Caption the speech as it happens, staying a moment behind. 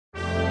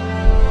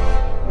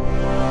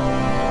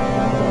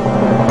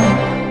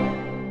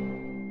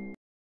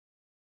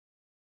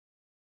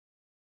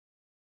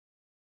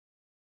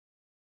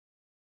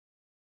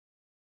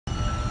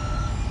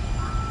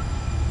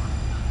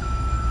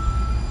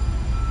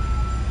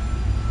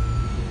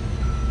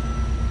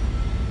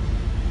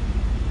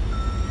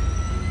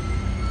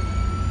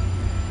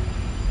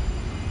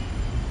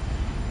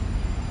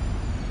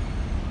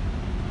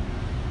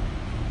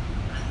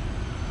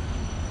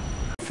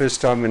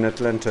First time in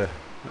Atlanta. Awesome.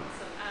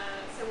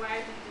 So why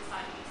did you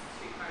decide to use the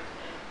streetcar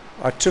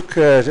today? I took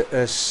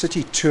a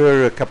city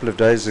tour a couple of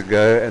days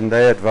ago, and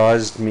they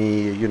advised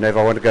me, if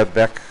I want to go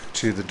back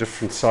to the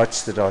different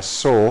sites that I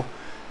saw,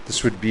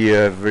 this would be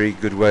a very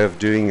good way of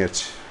doing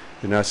it.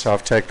 So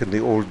I've taken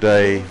the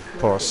all-day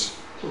pass.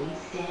 Do you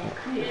think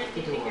you're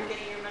getting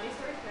your money's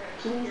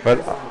worth?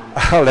 But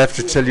I'll have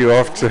to tell you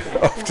after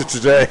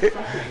today,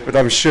 but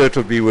I'm sure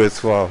it'll be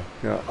worthwhile.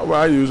 Yeah. Well,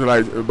 I use it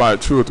like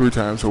about 2 or 3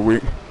 times a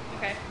week.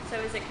 Okay. So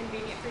is it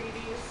convenient for you to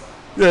use?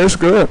 Yeah, it's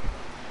good.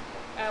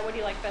 What do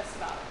you like best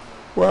about it?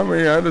 Well, I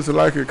mean, I just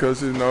like it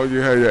because, you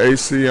have your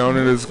AC on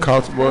it, it's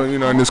comfortable,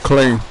 and it's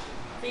clean.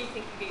 So you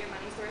think you get your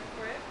money's worth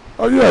for it?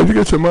 Oh, yeah, you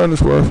get your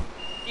money's worth.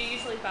 Do you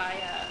usually buy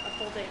a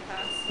full day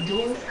pass? When you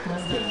use it, or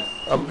is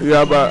it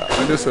Yeah, but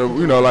just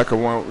like a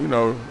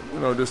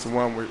one, just a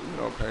one with,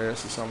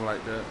 pass or something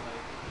like that.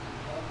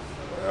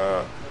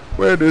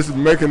 Well, this is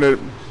making it,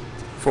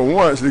 for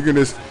once, they can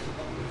just,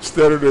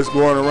 instead of just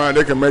going around,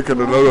 they can make it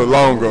a little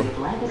longer.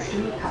 Atlanta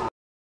Streetcar.